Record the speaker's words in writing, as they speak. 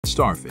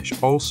Starfish,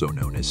 also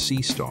known as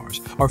sea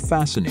stars, are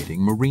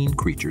fascinating marine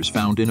creatures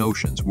found in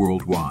oceans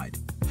worldwide.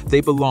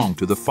 They belong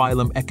to the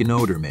phylum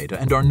Echinodermata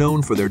and are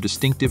known for their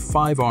distinctive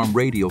five-arm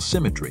radial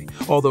symmetry,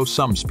 although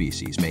some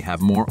species may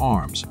have more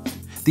arms.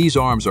 These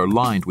arms are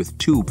lined with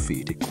tube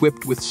feet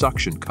equipped with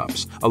suction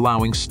cups,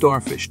 allowing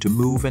starfish to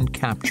move and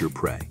capture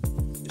prey.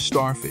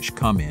 Starfish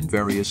come in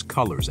various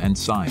colors and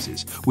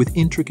sizes, with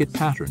intricate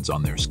patterns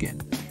on their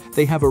skin.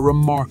 They have a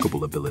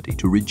remarkable ability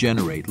to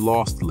regenerate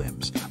lost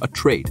limbs, a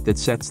trait that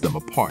sets them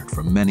apart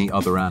from many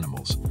other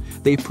animals.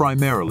 They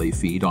primarily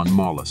feed on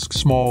mollusks,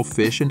 small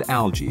fish, and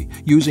algae,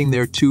 using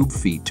their tube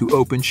feet to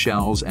open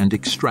shells and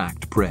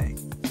extract prey.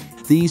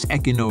 These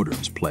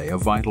echinoderms play a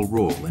vital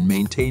role in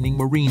maintaining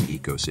marine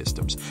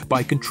ecosystems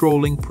by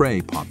controlling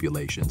prey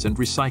populations and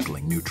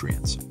recycling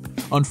nutrients.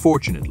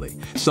 Unfortunately,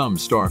 some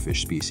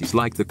starfish species,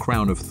 like the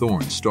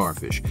crown-of-thorns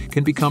starfish,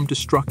 can become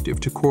destructive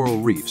to coral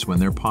reefs when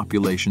their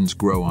populations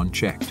grow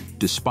unchecked.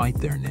 Despite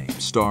their name,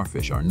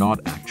 starfish are not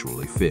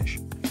actually fish.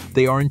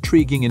 They are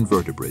intriguing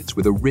invertebrates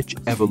with a rich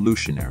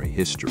evolutionary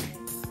history.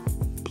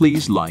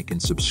 Please like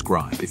and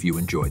subscribe if you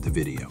enjoyed the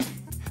video.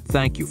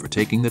 Thank you for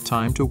taking the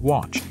time to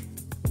watch.